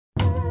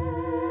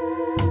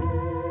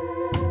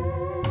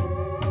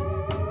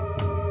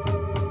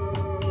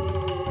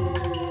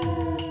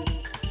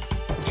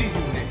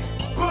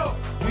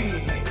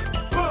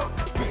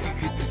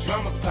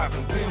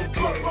We don't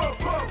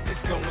care,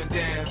 it's going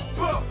down,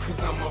 cause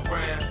I'm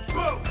around.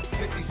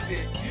 50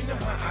 Cent, you know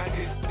how I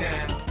get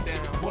down.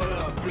 What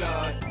up,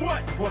 blood?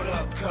 What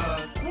up,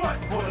 cuz?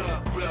 What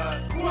up, blood?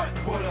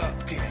 What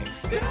up,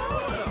 gangsta?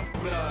 What up,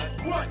 blood?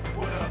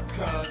 What up,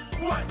 cuz?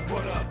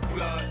 What up,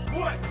 blood?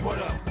 What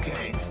up,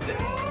 gangsta?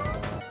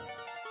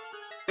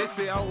 They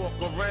say I walk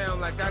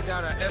around like I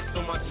got an S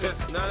on my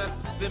chest. Now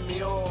that's a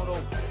semi-auto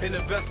in the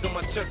vest on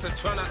my chest. I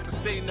try not to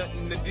say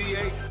nothing. The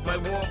DA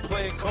might want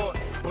playing court,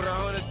 but I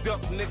hunt a duck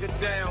nigga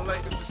down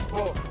like it's a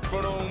sport.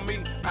 Front on me,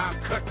 I'll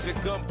cut your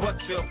gun,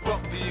 butt your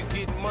buck. Do you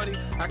get money?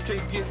 I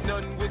can't get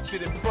nothing with you,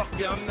 then fuck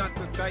you. I'm not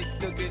the type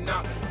to get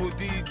out for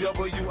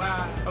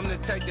DWI. I'm the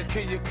type that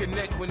can you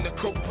connect when the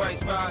coke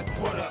price rise.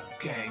 What up,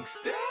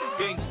 gangsta?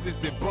 Gangsters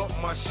that bump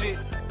my shit,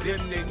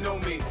 them they know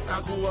me.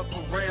 I grew up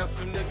around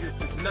some niggas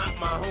that's not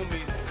my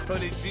homies.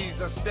 100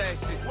 G's I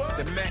stash it,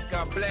 the Mac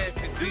I blast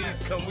it. These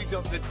come, we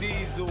dump the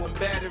diesel and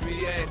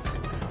battery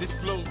acid. This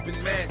flow's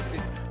been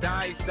mastered, the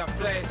ice I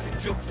flash it.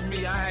 Jokes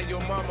me, I had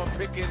your mama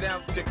picking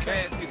out your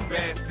casket,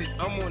 bastard.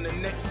 I'm on the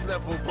next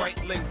level,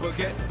 bright link,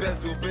 baguette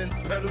bezel, Benz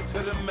pedal to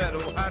the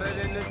metal, hotter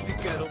than the tea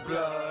kettle,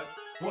 blood.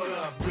 What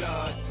up,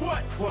 blood?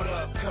 What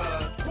up,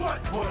 cuz? What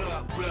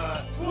up,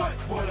 blood?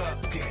 What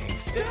up,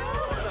 gangsta?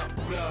 What up,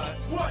 blood?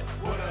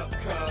 What up,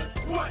 cuz?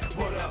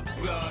 What up,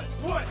 blood?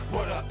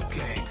 What up,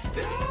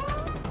 gangsta?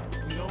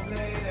 We don't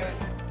play that.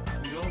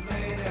 We don't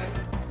play that.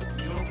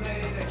 We don't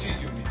play that.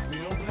 G-Unit. We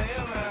don't play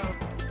around.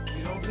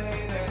 We don't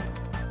play that.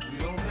 We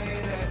don't play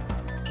that.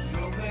 We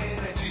don't play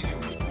that.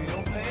 G-Unit. We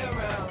don't play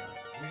around.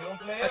 We don't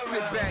play around. I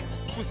sit back,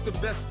 twist the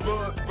best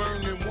bud,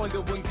 burn and wonder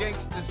when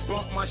gangsters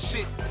bump my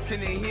shit. Can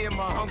they hear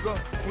my hunger?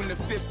 When the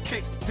fifth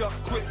kick, duck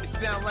quick, it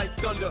sound like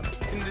thunder.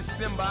 In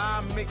December,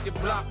 I make your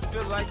block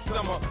feel like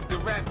summer. The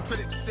rap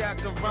critics say I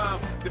can rhyme.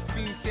 The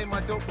fiends say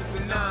my dope is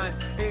a 9.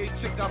 Every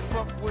chick I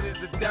fuck with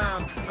is a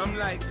dime. I'm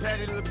like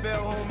Patti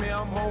LaBelle, homie,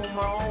 I'm home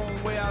my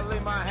own way. I lay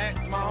my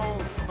hat's my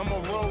home. I'm a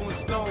rolling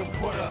stone.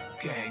 What up,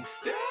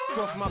 gangsta?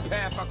 Cross my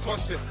path, I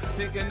crush you.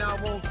 Thinking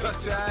I won't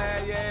touch you. I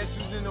had your ass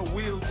who's in a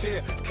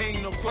wheelchair.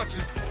 Cane no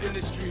clutches.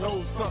 Industry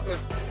hoes fuck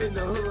us. In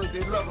the hood,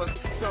 they love us.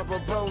 Stop a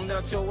bone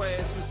out your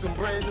ass with some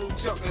brand new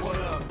chuckers.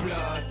 What up,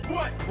 blood?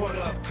 What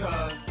up,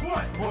 cuz?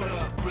 What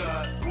up,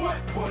 blood?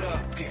 What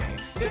up,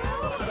 gangsta?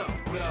 What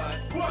up, blood?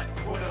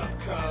 What up,